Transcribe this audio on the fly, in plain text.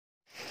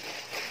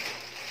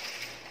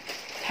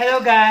Hello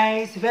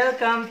guys!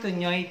 Welcome to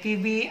Nyoy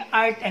TV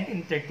Art and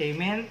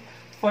Entertainment.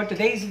 For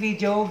today's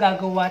video,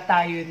 gagawa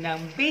tayo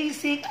ng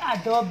basic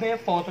Adobe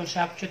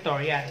Photoshop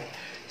tutorial.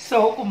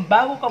 So, kung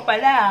bago ka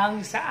pa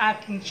lang sa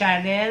aking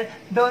channel,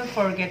 don't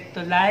forget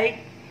to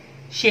like,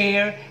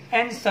 share,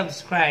 and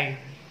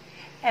subscribe.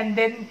 And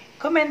then,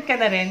 comment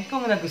ka na rin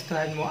kung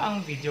nagustuhan mo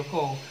ang video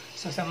ko.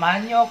 So,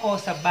 samahan niyo ako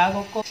sa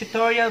bago ko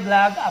tutorial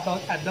vlog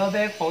about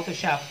Adobe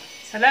Photoshop.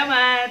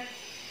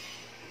 Salamat!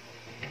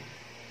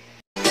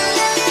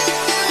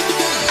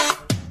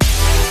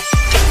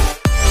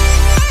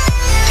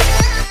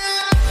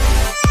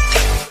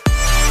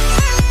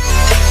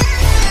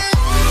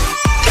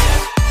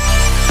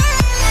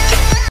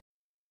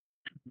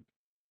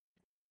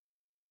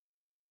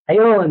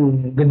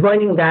 Ayun, good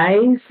morning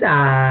guys.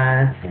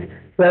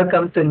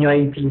 Welcome to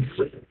Nyoy TV.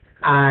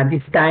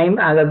 This time,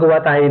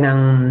 gagawa tayo ng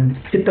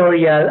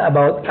tutorial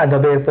about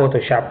Adobe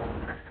Photoshop.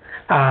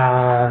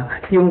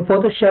 Yung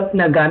Photoshop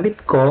na gamit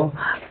ko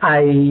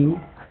ay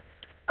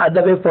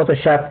Adobe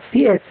Photoshop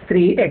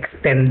CS3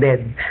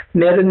 Extended.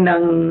 Meron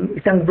ng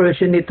isang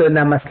version nito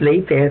na mas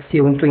latest,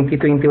 yung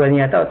 2021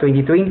 yata o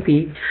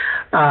 2020.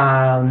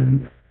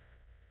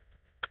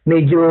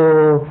 Medyo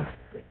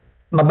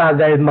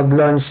mabagal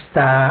mag-launch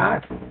sa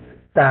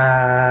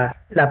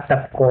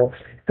laptop ko.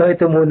 So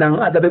ito munang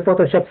Adobe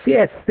Photoshop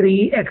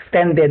CS3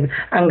 Extended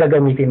ang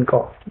gagamitin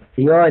ko.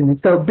 Yun.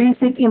 So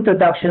basic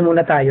introduction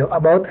muna tayo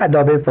about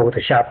Adobe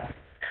Photoshop.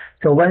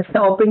 So once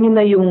na open nyo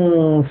na yung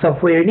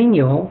software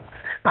ninyo,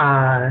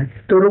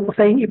 turo ko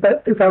sa inyo,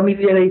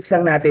 i-familiarize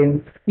lang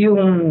natin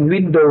yung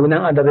window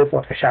ng Adobe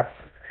Photoshop.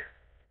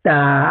 Sa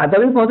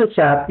Adobe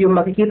Photoshop, yung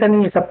makikita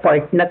niyo sa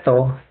part na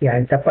to,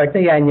 yan, sa part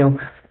na yan,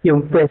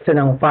 yung pwesto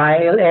ng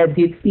file,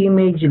 edit,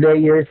 image,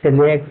 layer,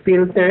 select,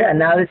 filter,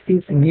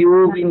 analysis,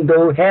 view,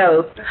 window,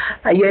 help,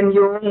 ayan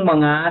yung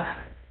mga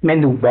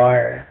menu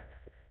bar.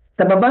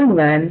 Sa baba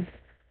niyan,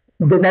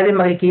 doon natin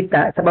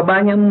makikita, sa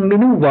baba niyang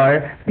menu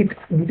bar,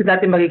 dito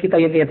natin makikita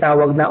yung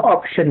tinatawag na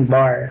option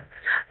bar.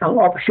 Ang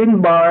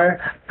option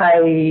bar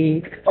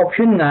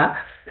option nga,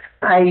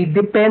 ay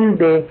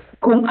depende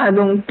kung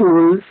anong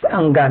tools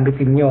ang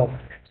gamitin nyo.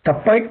 Sa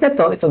part na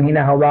to, itong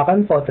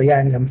hinahawakan ko, ito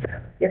yan.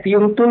 Ito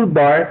yung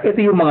toolbar, ito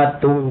yung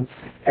mga tools.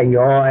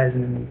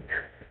 Ayun.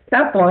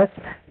 Tapos,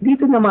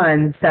 dito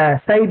naman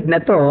sa side na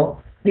to,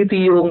 dito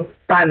yung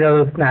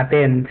panels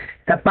natin.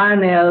 Sa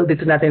panel,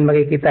 dito natin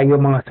makikita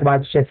yung mga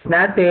swatches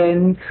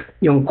natin,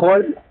 yung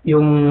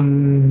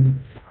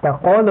the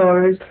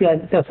colors,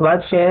 yan, the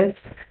swatches,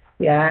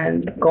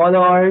 yan,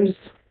 colors.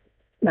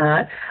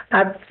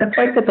 At sa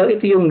part na to,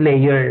 ito yung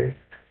layer.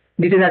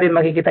 Dito natin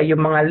makikita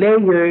yung mga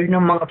layer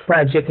ng mga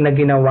project na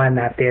ginawa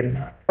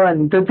natin.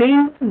 On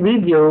today's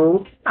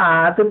video,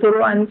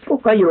 tuturuan ko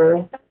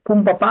kayo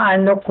kung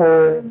paano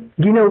ko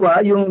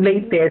ginawa yung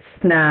latest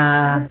na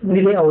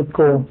nilayout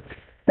ko.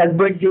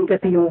 Nag-birthday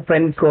kasi yung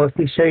friend ko,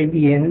 si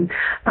Charlene,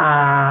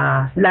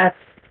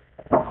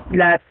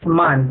 last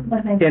month,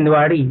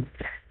 January.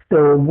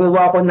 So,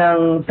 gumawa ko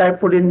ng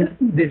tarpaulin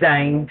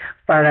design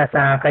para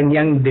sa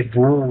kanyang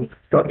debut.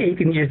 So,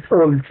 18 years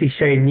old si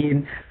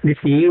Charlene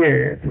this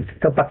year.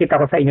 So,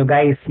 pakita ko sa inyo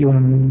guys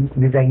yung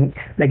design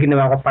na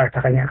ginawa ko para sa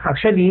kanya.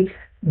 Actually,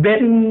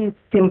 very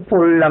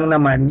simple lang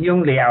naman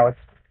yung layout.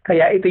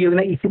 Kaya ito yung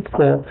naisip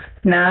ko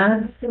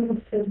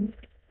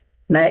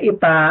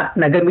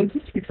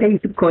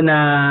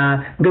na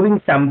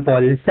gawing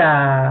sample sa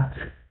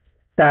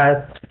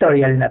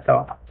tutorial na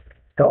to.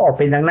 So,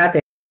 open lang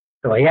natin.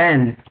 So,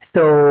 ayan.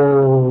 So,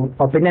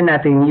 open na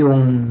natin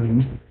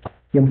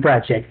yung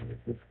project.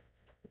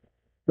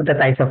 Punta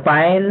tayo sa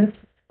File,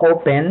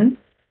 Open.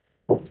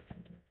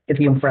 Ito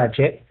yung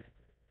project.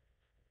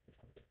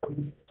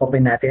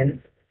 Open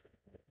natin.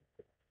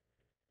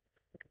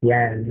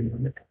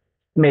 Yan.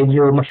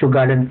 Medyo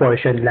masyugalan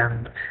portion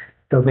lang.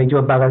 So,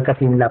 medyo mabagal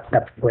kasi yung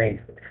laptop ko eh.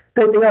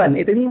 So, ito yun.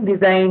 Ito yung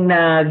design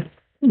na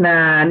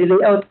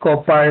nilayout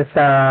ko para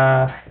sa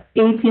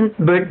 18th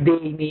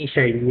birthday ni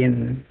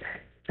Charlene.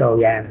 So,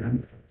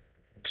 yan.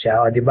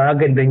 Siya, o, diba?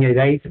 Ganda nyo,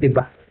 guys.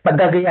 Diba?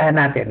 Paggagayahan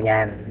natin,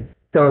 yan.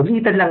 So,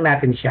 lilitan lang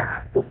natin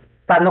siya.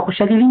 Paano ko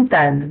siya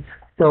lilitan?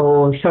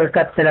 So,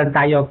 shortcut na lang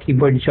tayo.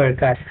 Keyboard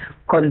shortcut.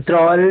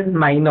 Control,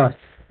 minus.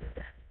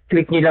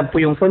 Click nyo lang po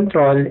yung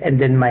control and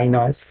then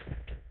minus.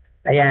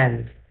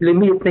 Ayan.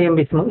 Lumit na yung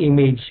mismong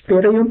image.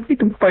 Pero yung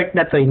itong part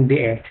na to,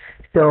 hindi eh.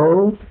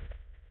 So,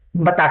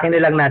 batakin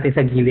na lang natin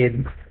sa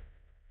gilid.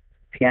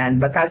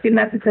 Ayan. Batakin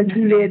natin sa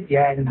gilid.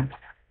 Yan.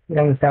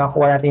 Hanggang sa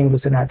makuha natin yung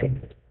gusto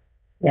natin.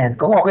 Yan.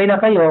 Kung okay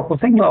na kayo, kung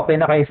sa inyo okay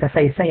na kayo sa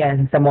size na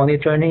yan, sa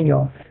monitor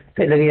ninyo,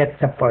 so ilagay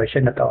natin sa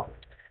portion na to.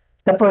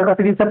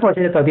 Kasi dito sa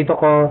portion na to, dito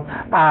ko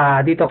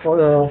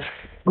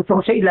gusto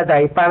ko siya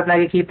ilagay para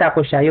nakikita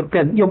ko siya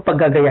yung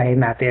paggagayahin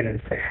natin.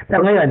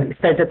 So ngayon,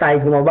 start na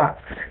tayo gumawa.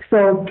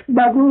 So,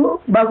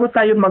 bago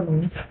tayo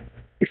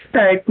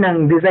mag-start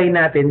ng design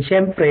natin,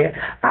 syempre,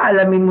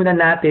 aalamin muna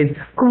natin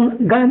kung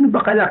gaano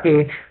ba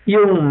kalaki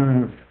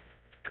yung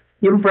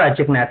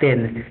project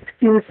natin.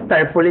 Since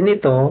tarpaulin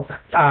nito,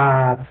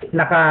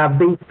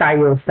 naka-base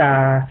tayo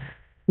sa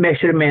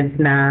measurement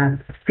na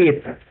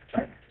feet.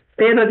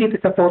 Pero dito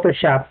sa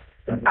Photoshop,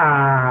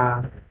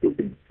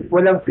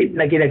 walang feet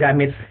na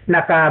ginagamit,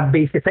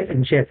 naka-base sa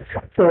inches.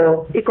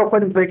 So,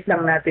 i-convert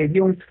lang natin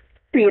yung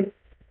feet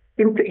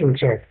into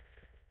inches.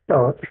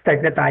 So,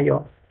 start na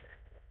tayo.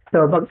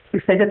 So,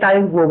 mag-start na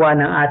tayong gumawa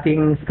ng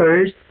ating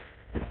first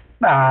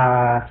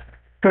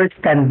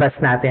canvas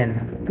natin.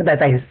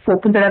 So,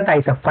 pupunta lang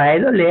tayo sa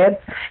file ulit,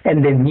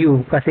 and then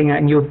new, kasi nga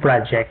new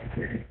project.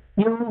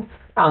 New,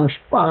 ang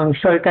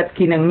shortcut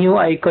key ng new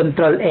ay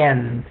Control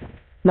N.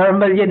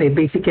 Normal yan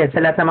basic yan.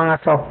 Sa lahat ng mga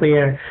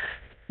software,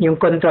 yung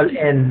Control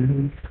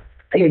N,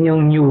 ayun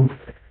yung new.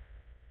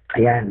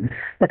 Ayan.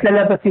 At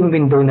lalabas yung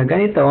window na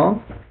ganito.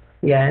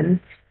 Ayan.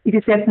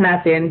 I-set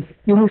natin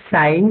yung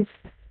size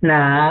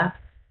na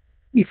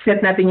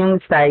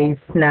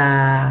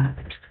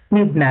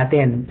need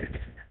natin.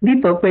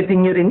 Dito, pwede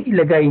nyo rin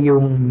ilagay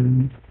yung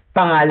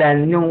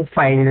pangalan, yung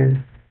file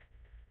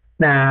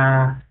na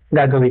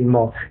gagawin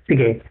mo.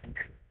 Sige,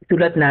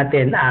 itulat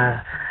natin,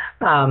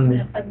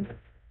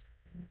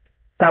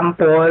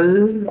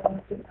 sample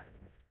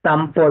 1.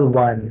 Sample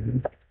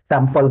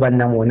 1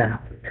 na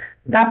muna.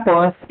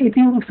 Tapos, ito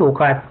yung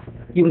sukat,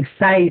 yung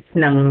size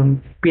ng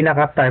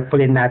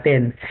pinaka-tarpaulin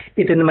natin.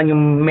 Ito naman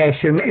yung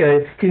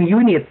measurement, yung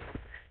unit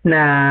na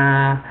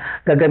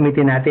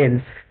gagamitin natin.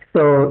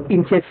 So,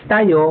 inches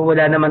tayo,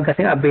 wala naman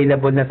kasing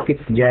available na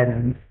feet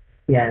dyan.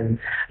 Yan.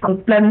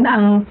 Ang plan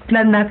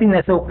natin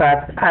na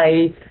sukat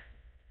ay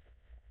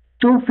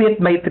 2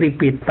 feet by 3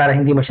 feet para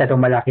hindi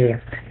masyadong malaki.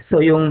 So,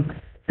 yung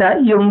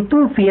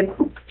 2 feet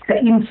sa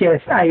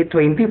inches ay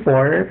 24.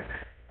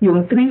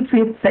 Yung 3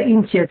 feet sa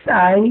inches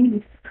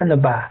ay,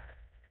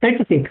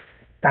 36.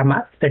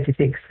 Tama?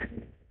 36.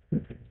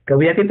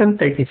 Gawin natin itong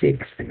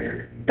 36.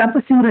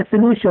 Tapos yung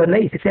resolution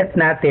na isi-set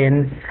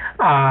natin,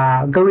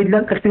 gawin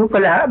lang, kasi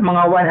pala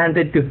mga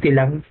 150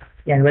 lang.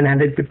 Yan,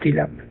 150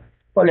 lang.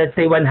 O let's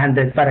say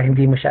 100 para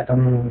hindi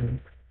masyadong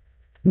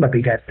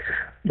mabigat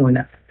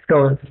muna.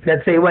 So,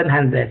 let's say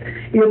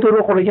 100.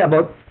 Ituturo ko rin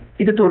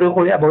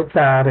about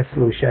sa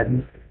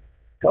resolution.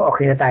 So,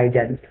 okay na tayo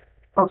dyan.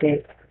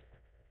 Okay.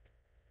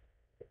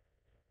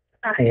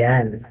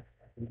 Ayan.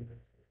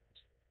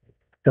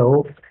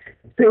 So,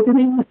 ito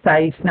na yung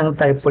size ng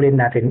tarpaulin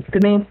natin. Ito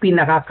na yung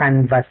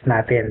pinaka-canvas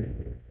natin.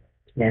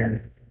 Yan.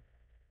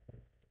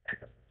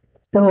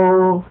 So,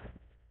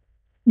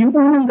 yung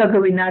unang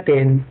gagawin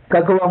natin,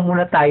 gagawa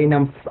muna tayo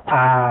ng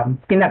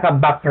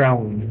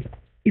pinaka-background.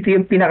 Ito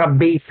yung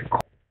pinaka-base.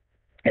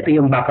 Ito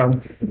yung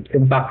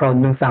background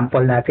ng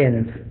sample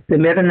natin. So,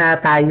 meron na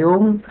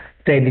tayong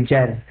ready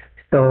dyan.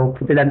 So,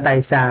 punta lang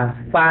tayo sa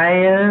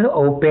File,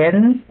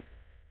 Open.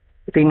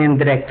 Ito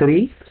yung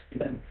directory.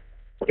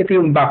 Ito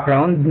yung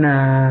background na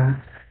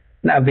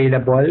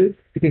available.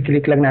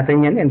 I-click lang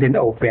natin yan and then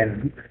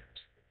open.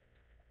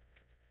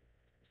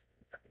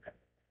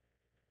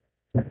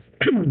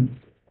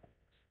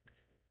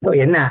 So,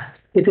 yan na.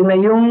 Ito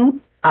na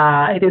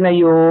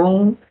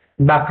yung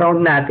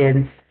background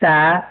natin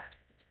sa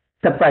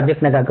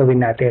project na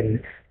gagawin natin.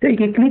 So,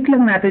 i-click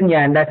lang natin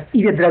yan at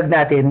i-drag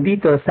natin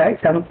dito sa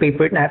isang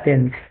paper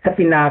natin sa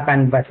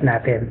pinaka-canvas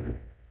natin.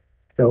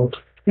 So,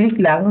 click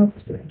lang,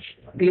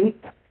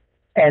 click,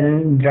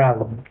 and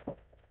drag.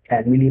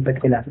 Yan,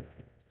 nilipat ko lang.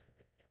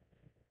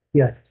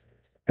 Yan.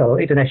 So,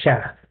 ito na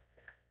siya.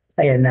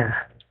 Ayan na.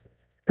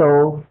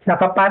 So,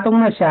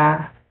 nakapatong na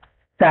siya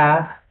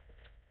sa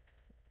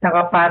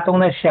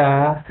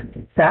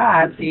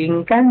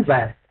ating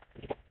canvas.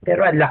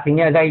 Pero ang laki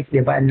niya, guys,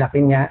 di ba? Ang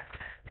laki niya.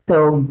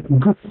 So,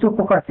 gusto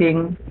ko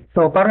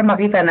para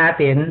makita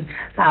natin,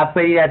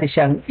 pwede natin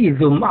siyang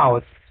i-zoom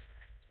out.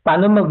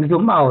 Paano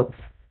mag-zoom out?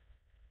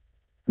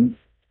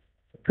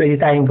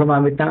 Pwede tayong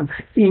gumamit ng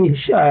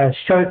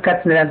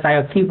shortcut na lang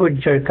tayo, keyboard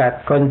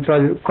shortcut,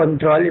 control,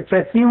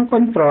 i-press yung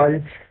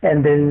control,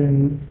 and then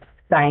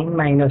sign,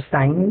 minus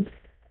sign.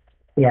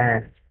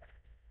 Yan.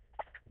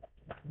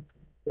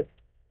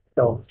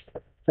 So,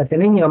 kasi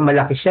ninyo,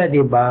 malaki siya,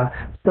 di ba?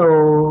 So,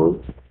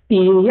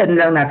 i-ano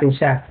lang natin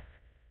siya.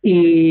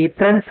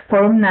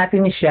 I-transform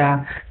natin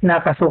siya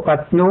na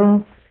kasukat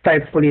nung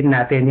tarpaulin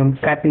natin,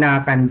 yung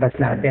pinaka-canvas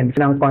natin.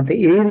 Ng konti,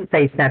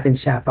 i-resize natin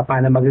siya.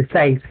 Paano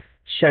mag-resize?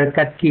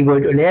 Shortcut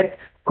keyboard ulit,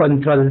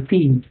 Control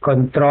T.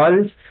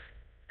 Control,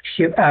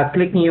 shift,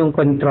 click niyo yung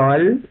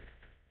Control,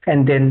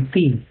 and then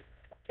T.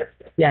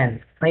 Yan.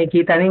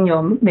 Makikita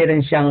ninyo,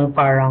 meron siyang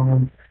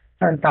parang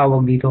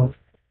tawag dito.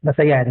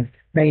 Basta yan.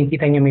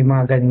 Nakikita niyo may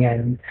mga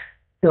ganyan.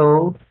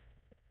 So,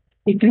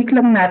 i-click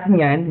lang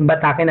natin yan,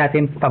 batakin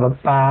natin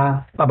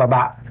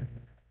pababa.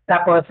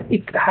 Tapos,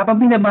 habang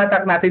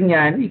binabatak natin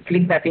yan,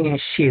 i-click natin yung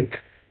Shift.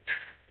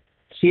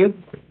 Shift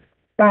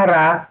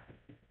para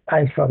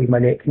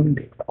mali.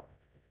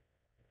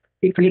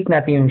 I-click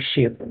natin yung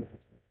Shift.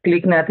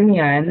 Click natin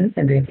yan,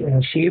 and then yung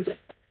Shift.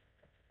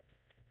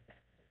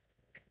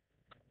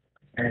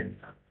 And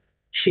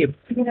Shift.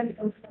 Ayan.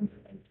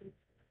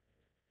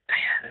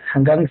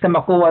 Hanggang sa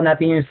makuha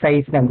natin yung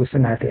size na gusto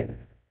natin.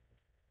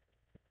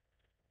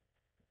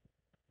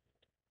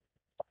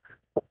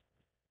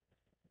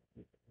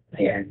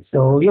 Ayan.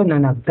 So, yun na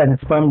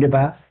nag-transform, di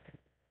ba?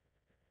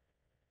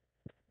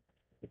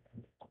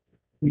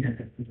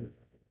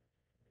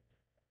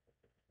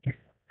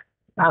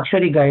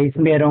 Actually, guys,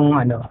 merong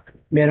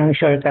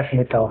shortcut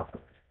nito.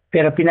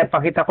 Pero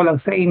pinapakita ko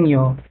lang sa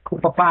inyo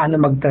kung paano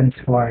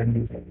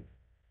mag-transform.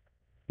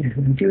 Yan,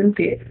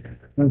 unti-unti.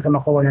 Hanggang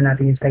makuha na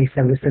natin yung size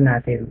na gusto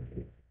natin.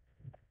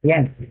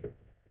 Yan.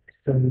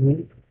 So,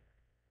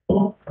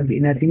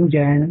 pagdiin natin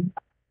dyan.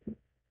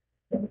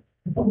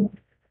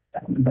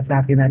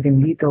 Basakin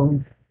natin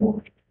dito.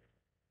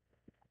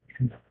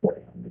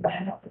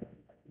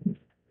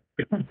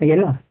 Sige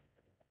lang.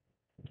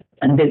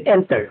 And then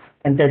enter.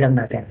 Enter lang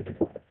natin.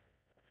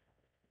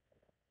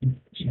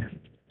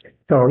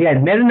 So,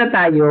 yan. Meron na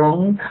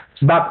tayong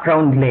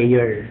background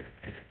layer.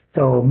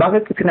 So,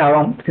 bakit ko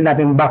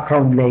sinabing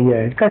background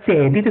layer?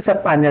 Kasi dito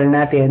sa panel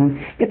natin,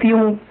 ito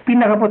yung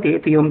pinakaputi,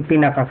 ito yung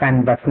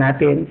pinaka-canvas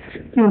natin.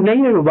 Yung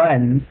layer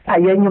 1,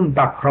 ayan yung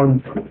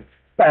background.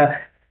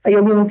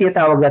 Ayan yung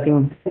tinatawag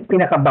natin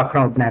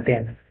pinaka-background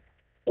natin.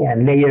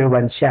 Yan, layer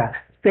 1 siya.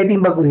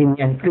 Pwedeng baguhin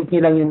yan. Click nyo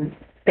lang yung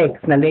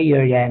text na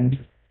layer yan.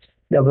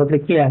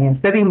 Double-click nyo lang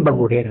yan. Pwedeng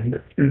baguhin.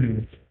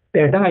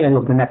 Pero sa ngayon,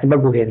 huwag na natin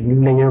baguhin.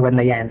 Yung layer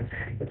 1 na yan.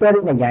 Pwede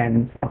na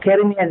yan. Okay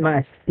rin yan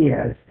mga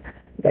skills.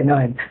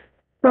 Ganon.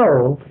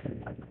 So,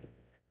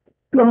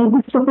 kung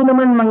gusto ko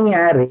naman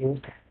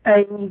mangyari,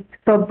 ay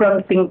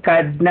sobrang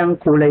tingkad ng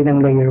kulay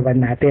ng layer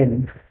 1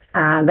 natin.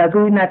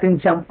 Gagawin natin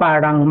siyang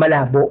parang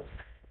malabo.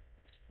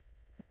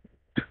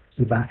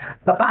 Diba?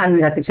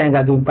 Paano natin siyang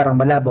gagawin parang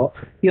malabo?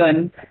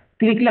 Yun,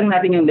 click lang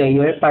natin yung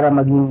layer para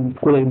maging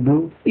kulay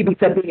blue. Ibig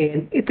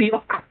sabihin, ito yung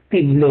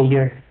active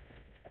layer.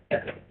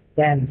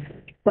 Yan.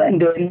 So,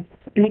 and then,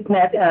 click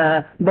natin,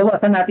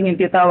 bawasan natin yung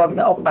tinatawag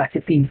na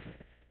opacity.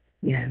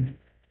 Yan.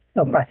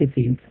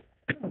 Opacity.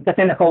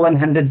 Kasi naka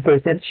 100%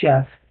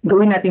 siya.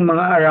 Gawin natin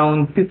mga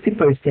around 50%.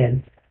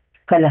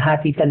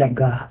 Kalahati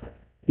talaga.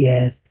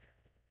 Yes.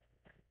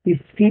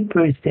 50%.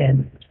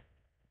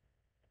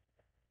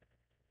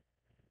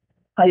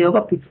 Ayaw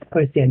ka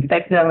 50%.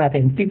 Type lang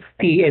natin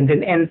 50 and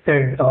then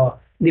enter. O,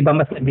 di ba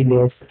mas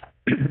mabilis?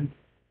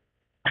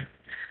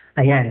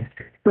 Ayan.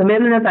 So,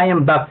 meron na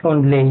tayong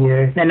background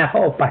layer na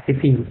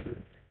naka-opacity.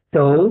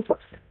 So,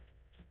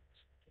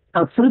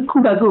 ang sunod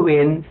kong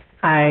gagawin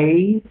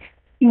ay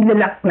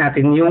ilalak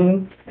natin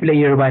yung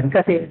layer 1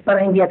 kasi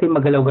para hindi natin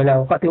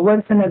magalaw-galaw. Kasi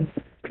once na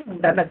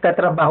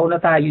nagtatrabaho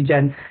na tayo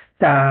dyan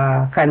sa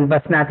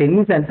canvas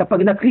natin, minsan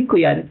kapag na-click ko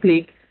yan,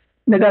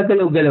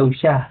 nagagalaw-galaw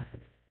siya.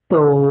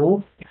 So,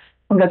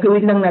 ang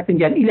gagawin lang natin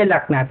dyan,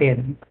 ilalak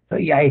natin. So,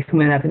 i-ayos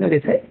muna natin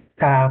ulit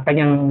sa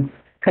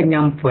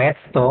kanyang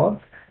pwesto.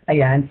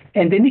 Ayan.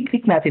 And then,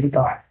 i-click natin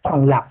to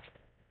ang lock.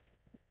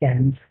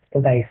 Yan. So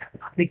guys,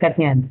 click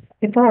natin yan.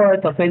 Ito,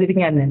 pwede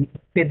rin yan.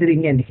 Pwede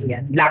rin yan.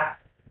 Yan.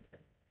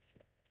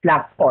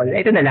 Lock all.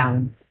 Ito na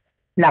lang.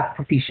 Lock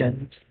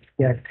position.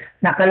 Yan.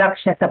 Nakalock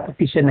siya sa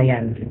position na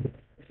yan.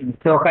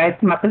 So kahit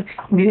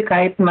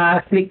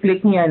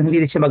ma-click niyan,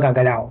 hindi siya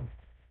magagalaw.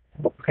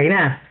 Okay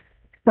na.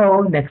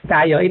 So next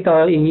tayo.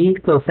 Ito,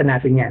 i-close na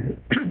natin yan.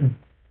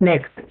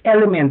 Next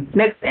element.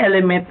 Next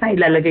element na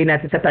ilalagay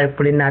natin sa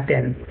tarpaulin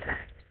natin.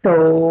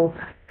 So,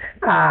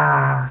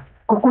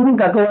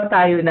 gagawa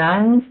tayo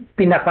ng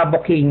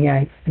pinaka-bouquet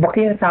niya.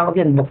 Bouquet, tawag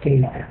yan,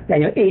 bouquet.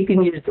 Yan yung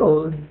 18 years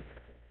old.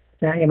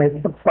 Yung may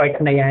part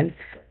na yan.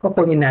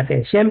 Kukunin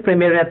natin. Siyempre,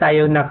 meron na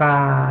tayo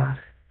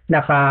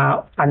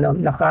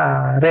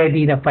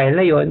naka-ready na file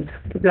na yun.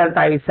 Punta lang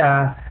tayo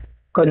sa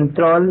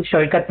control,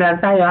 shortcut lang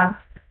tayo ha.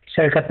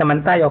 Shortcut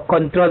naman tayo.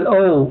 Control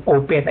O,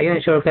 open. Ayun,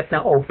 shortcut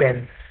ng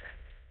open.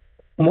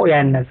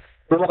 Yan.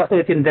 Bumukas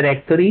ulit yung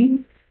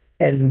directory.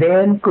 And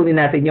then, kunin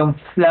natin yung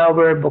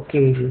flower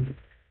bouquet.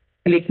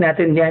 Click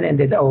natin dyan and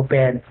then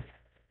open.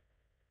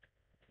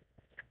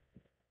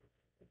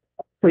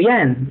 So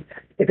yan.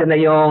 Ito na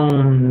yung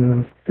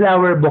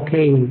flower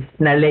bouquet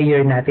na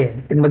layer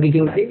natin. And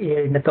magiging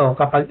layer na to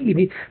kapag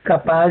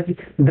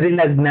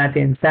drinag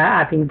natin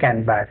sa ating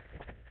canvas.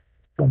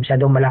 So,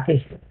 masyadong malaki.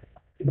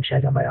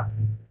 Masyadong malaki.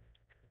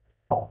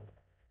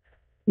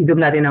 I-zoom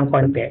natin ng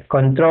konti.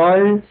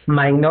 Control,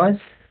 minus.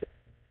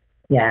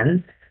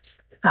 Yan.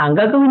 Ang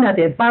gagawin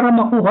natin para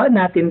makuha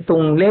natin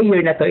itong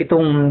layer na to,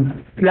 itong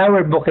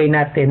flower bouquet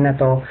natin na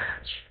to,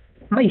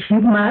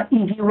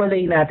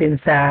 maihiwalay natin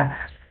sa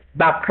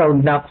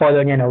background na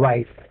color niya na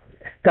white.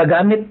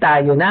 Gagamit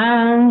tayo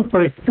ng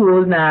first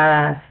tool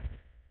na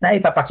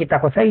ipapakita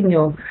ko sa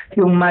inyo,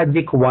 yung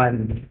Magic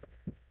Wand.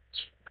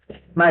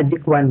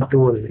 Magic Wand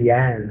tool.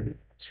 Yan.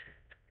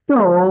 So,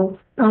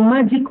 ang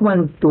Magic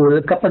Wand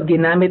tool, kapag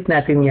ginamit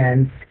natin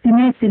yan,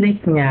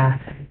 siniselect niya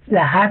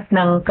lahat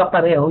ng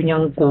kapareho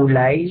niyang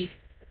kulay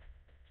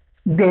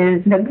dahil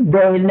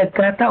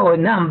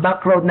nagkataon na ang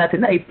background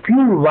natin ay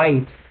pure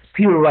white.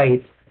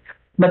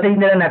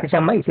 Madali na lang natin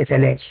siyang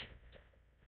maiselect.